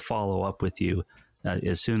 and we'll follow up with you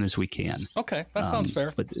as soon as we can. Okay, that sounds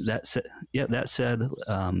fair. But that said,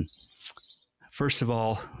 first of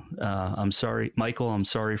all, I'm sorry, Michael. I'm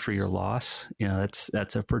sorry for your loss. You know,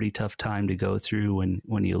 that's a pretty tough time to go through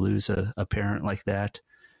when you lose a parent like that.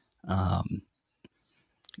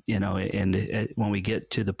 You know, and when we get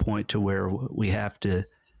to the point to where we have to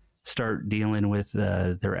start dealing with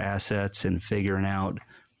their assets and figuring out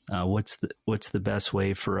what's the best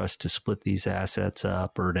way for us to split these assets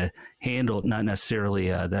up, or to handle, not necessarily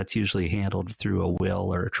that's usually handled through a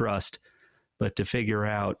will or a trust, but to figure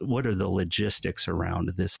out what are the logistics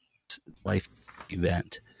around this life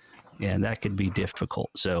event. And that could be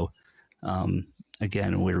difficult. So,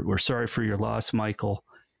 again, we're sorry for your loss, Michael.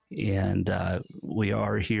 And we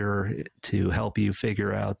are here to help you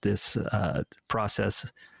figure out this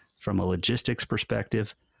process from a logistics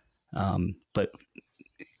perspective. But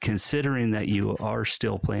considering that you are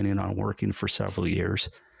still planning on working for several years,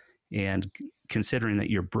 and considering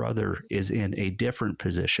that your brother is in a different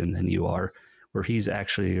position than you are, where he's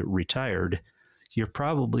actually retired, you're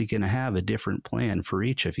probably going to have a different plan for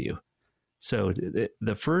each of you. So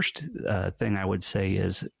the first thing I would say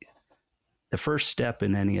is the first step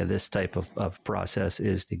in any of this type of process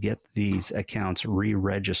is to get these accounts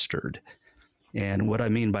re-registered. And what I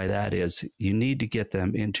mean by that is you need to get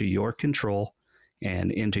them into your control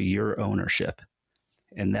and into your ownership.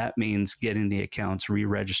 And that means getting the accounts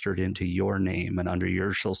re-registered into your name and under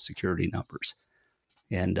your Social Security numbers.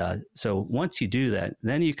 And so once you do that,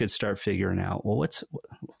 then you could start figuring out, well,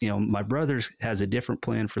 my brother has a different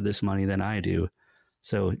plan for this money than I do.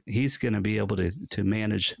 So he's going to be able to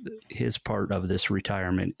manage his part of this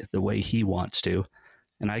retirement the way he wants to.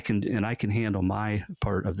 And I can handle my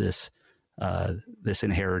part of this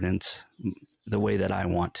inheritance the way that I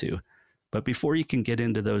want to. But before you can get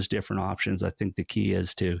into those different options, I think the key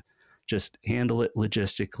is to just handle it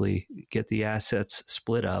logistically, get the assets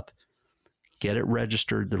split up, get it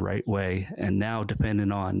registered the right way. And now,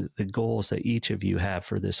 depending on the goals that each of you have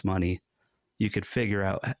for this money, you could figure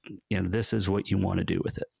out, this is what you want to do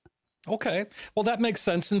with it. Okay. Well, that makes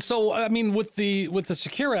sense. And so, I mean, with the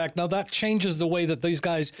Secure Act, now that changes the way that these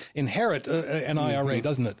guys inherit an IRA,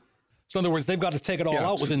 doesn't it? So in other words, they've got to take it all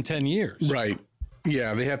out within 10 years. Right.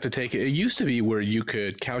 Yeah, they have to take it. It used to be where you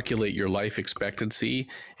could calculate your life expectancy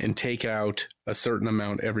and take out a certain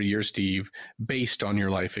amount every year, Steve, based on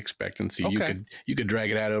your life expectancy. Okay. You could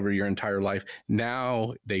drag it out over your entire life.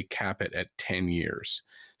 Now they cap it at 10 years.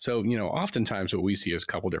 So, oftentimes what we see is a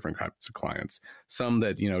couple different types of clients. Some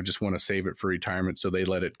that, just want to save it for retirement, so they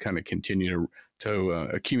let it kind of continue to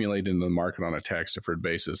accumulate in the market on a tax-deferred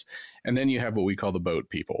basis. And then you have what we call the boat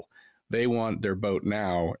people. They want their boat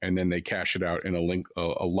now, and then they cash it out in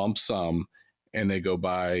a lump sum, and they go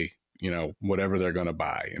buy, whatever they're going to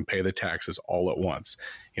buy and pay the taxes all at once.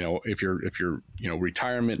 If you're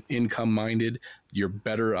retirement income minded, your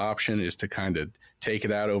better option is to kind of take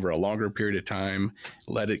it out over a longer period of time,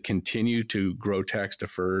 let it continue to grow tax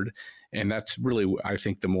deferred, And that's really, I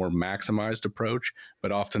think, the more maximized approach.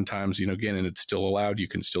 But oftentimes, again, and it's still allowed, you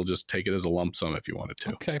can still just take it as a lump sum if you wanted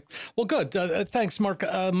to. Okay. Well, good. Thanks, Mark.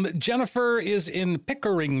 Jennifer is in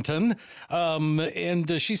Pickerington,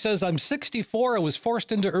 and she says, I'm 64. I was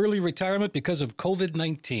forced into early retirement because of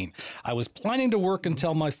COVID-19. I was planning to work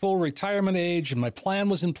until my full retirement age, and my plan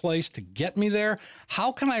was in place to get me there.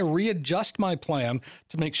 How can I readjust my plan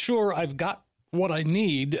to make sure I've got what I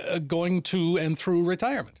need going to and through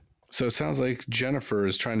retirement? So it sounds like Jennifer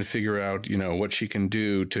is trying to figure out, what she can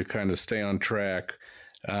do to kind of stay on track,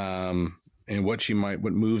 and what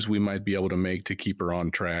moves we might be able to make to keep her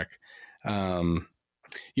on track. One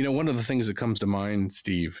of the things that comes to mind,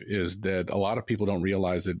 Steve, is that a lot of people don't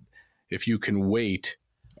realize that if you can wait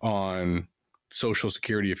on Social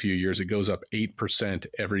Security a few years, it goes up 8%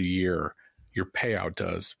 every year. Your payout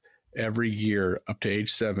does every year up to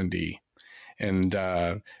age 70. And,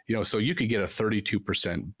 so you could get a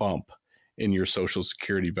 32% bump in your Social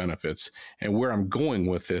Security benefits. And where I'm going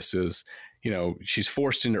with this is, she's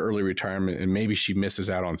forced into early retirement and maybe she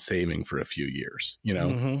misses out on saving for a few years,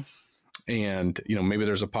 Mm-hmm. And, maybe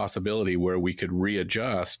there's a possibility where we could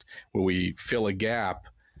readjust, where we fill a gap,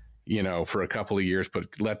 for a couple of years, but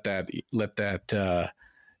let that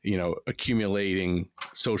accumulating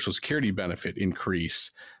Social Security benefit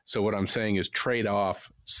increase. So what I'm saying is trade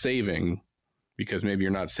off saving, because maybe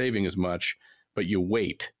you're not saving as much, but you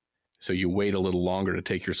wait. So you wait a little longer to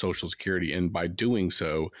take your Social Security. And by doing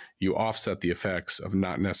so, you offset the effects of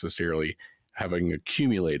not necessarily having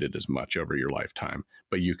accumulated as much over your lifetime.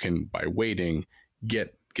 But you can, by waiting,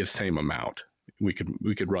 get the same amount. We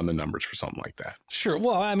could run the numbers for something like that. Sure.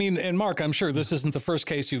 Well, I mean, and Mark, I'm sure this isn't the first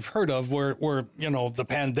case you've heard of where the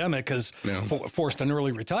pandemic has forced an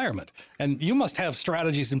early retirement. And you must have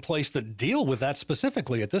strategies in place that deal with that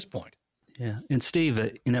specifically at this point. Yeah. And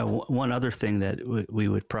Steve, one other thing that we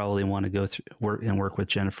would probably want to go through work with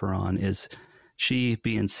Jennifer on is she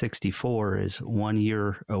being 64 is 1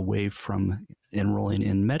 year away from enrolling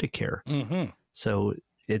in Medicare. Mm-hmm. So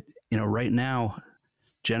right now,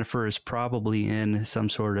 Jennifer is probably in some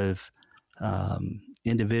sort of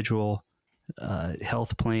individual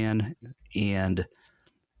health plan, and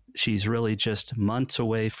she's really just months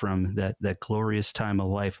away from that glorious time of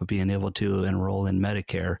life of being able to enroll in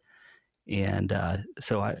Medicare. And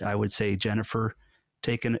so I would say, Jennifer,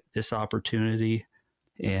 taking this opportunity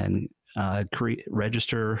and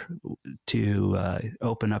register to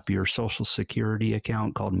open up your Social Security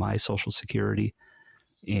account called My Social Security.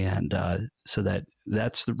 And so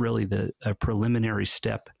that's really a preliminary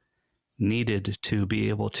step needed to be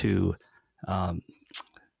able to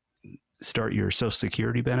start your Social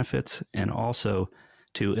Security benefits and also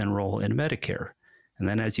to enroll in Medicare. And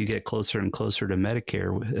then as you get closer and closer to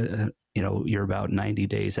Medicare, you're about 90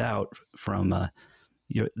 days out from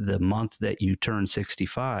the month that you turn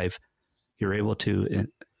 65, you're able to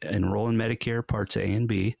enroll in Medicare Parts A and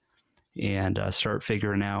B and start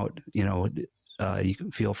figuring out, you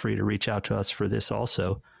can feel free to reach out to us for this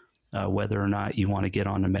also, whether or not you want to get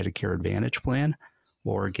on a Medicare Advantage plan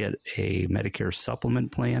or get a Medicare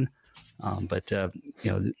supplement plan. But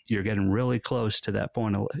you're getting really close to that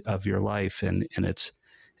point of your life. And it's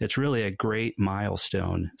really a great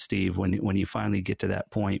milestone, Steve, when you finally get to that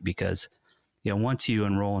point, because, once you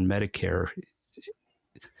enroll in Medicare,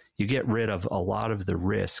 you get rid of a lot of the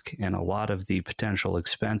risk and a lot of the potential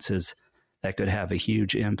expenses that could have a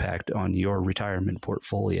huge impact on your retirement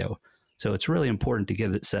portfolio. So it's really important to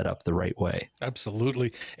get it set up the right way.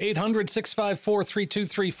 Absolutely.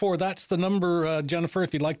 800-654-3234. That's the number, Jennifer,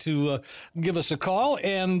 if you'd like to give us a call.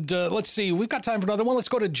 And let's see, we've got time for another one. Let's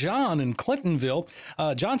go to John in Clintonville.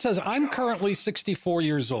 John says, I'm currently 64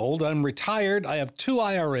 years old. I'm retired. I have 2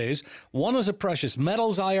 IRAs. One is a precious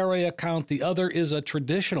metals IRA account. The other is a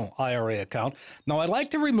traditional IRA account. Now, I'd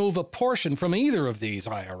like to remove a portion from either of these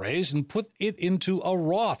IRAs and put it into a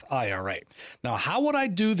Roth IRA. Now, how would I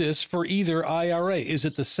do this for either IRA? Is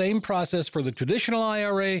it the same process for the traditional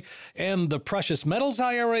IRA and the precious metals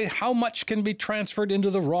IRA? How much can be transferred into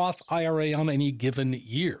the Roth IRA on any given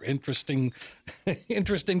year? Interesting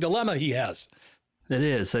dilemma he has. It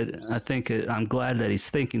is. I think I'm glad that he's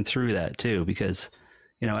thinking through that too, because,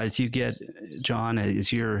 as you get, John,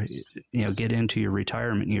 as you're, get into your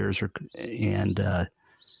retirement years and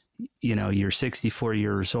you're 64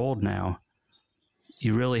 years old now,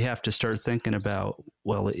 you really have to start thinking about,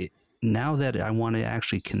 now that I want to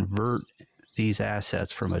actually convert these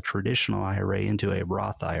assets from a traditional IRA into a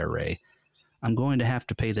Roth IRA, I'm going to have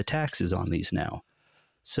to pay the taxes on these now.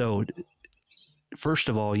 So first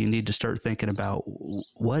of all, you need to start thinking about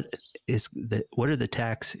what are the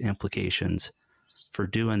tax implications for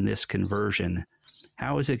doing this conversion?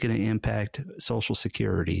 how is it going to impact Social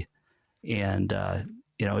Security? And,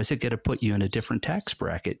 is it going to put you in a different tax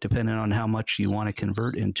bracket depending on how much you want to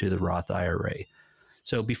convert into the Roth IRA?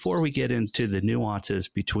 So before we get into the nuances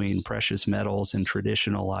between precious metals and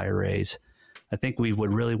traditional IRAs, I think we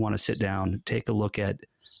would really want to sit down, take a look at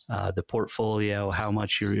the portfolio, how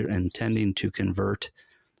much you're intending to convert,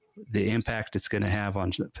 the impact it's going to have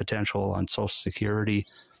on potential on Social Security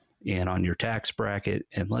and on your tax bracket.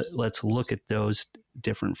 And let's look at those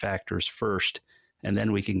different factors first, and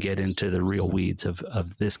then we can get into the real weeds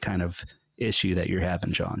of this kind of issue that you're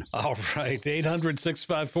having, John. All right.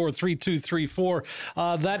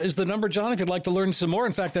 800-654-3234. That is the number, John, if you'd like to learn some more.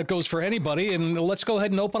 In fact, that goes for anybody. And let's go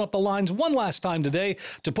ahead and open up the lines one last time today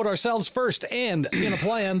to put ourselves first and in a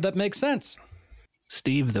plan that makes sense.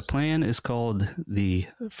 Steve, the plan is called the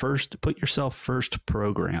Put Yourself First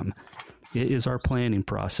program. It is our planning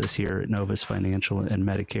process here at Novus Financial and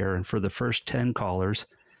Medicare. And for the first 10 callers,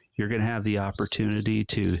 you're going to have the opportunity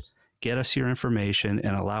to get us your information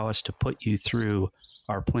and allow us to put you through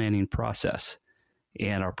our planning process.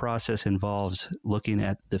 And our process involves looking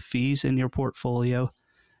at the fees in your portfolio,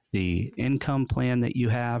 the income plan that you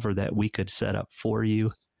have or that we could set up for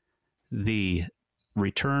you, the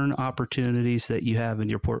return opportunities that you have in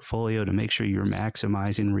your portfolio to make sure you're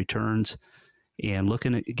maximizing returns, and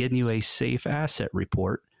looking at getting you a safe asset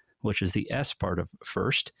report, which is the S part of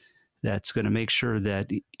first. That's going to make sure that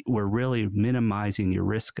we're really minimizing your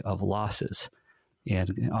risk of losses.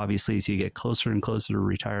 And obviously, as you get closer and closer to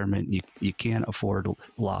retirement, you can't afford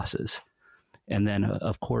losses. And then,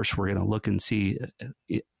 of course, we're going to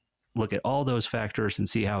look at all those factors and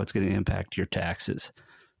see how it's going to impact your taxes.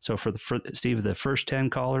 So for Steve, the first 10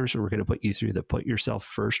 callers, we're going to put you through the Put Yourself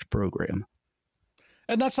First program.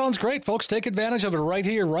 And that sounds great, folks. Take advantage of it right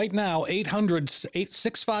here, right now.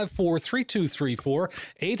 800-654-3234.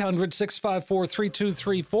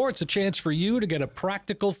 800-654-3234. It's a chance for you to get a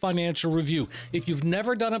practical financial review. If you've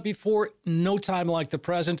never done it before, no time like the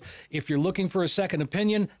present. If you're looking for a second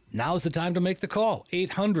opinion, now's the time to make the call.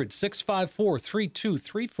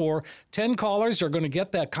 800-654-3234. 10 callers are going to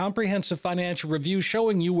get that comprehensive financial review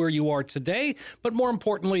showing you where you are today. But more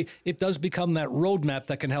importantly, it does become that roadmap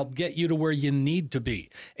that can help get you to where you need to be.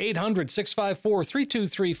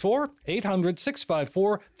 800-654-3234.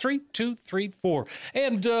 800-654-3234.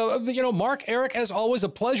 And, Mark, Eric, as always, a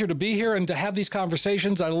pleasure to be here and to have these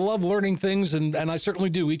conversations. I love learning things, and I certainly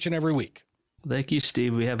do each and every week. Thank you,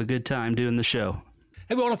 Steve. We have a good time doing the show.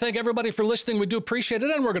 Hey, we want to thank everybody for listening. We do appreciate it.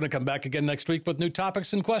 And we're going to come back again next week with new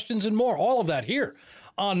topics and questions and more. All of that here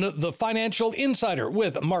on The Financial Insider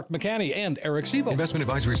with Mark McCanney and Eric Seyboldt. Investment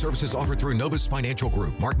advisory services offered through Novus Financial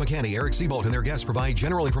Group. Mark McCanney, Eric Seyboldt, and their guests provide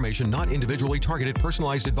general information, not individually targeted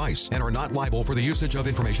personalized advice, and are not liable for the usage of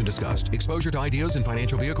information discussed. Exposure to ideas and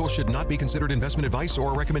financial vehicles should not be considered investment advice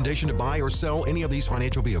or a recommendation to buy or sell any of these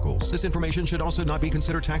financial vehicles. This information should also not be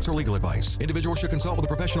considered tax or legal advice. Individuals should consult with a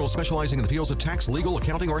professional specializing in the fields of tax, legal,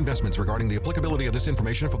 accounting, or investments regarding the applicability of this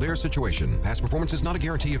information for their situation. Past performance is not a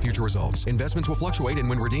guarantee of future results. Investments will fluctuate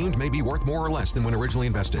and when redeemed may be worth more or less than when originally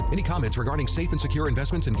invested. Any comments regarding safe and secure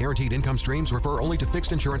investments and guaranteed income streams refer only to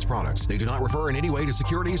fixed insurance products. They do not refer in any way to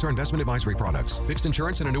securities or investment advisory products. Fixed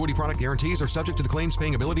insurance and annuity product guarantees are subject to the claims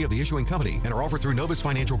paying ability of the issuing company and are offered through Novus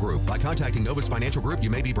Financial Group. By contacting Novus Financial Group, you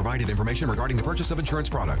may be provided information regarding the purchase of insurance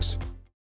products.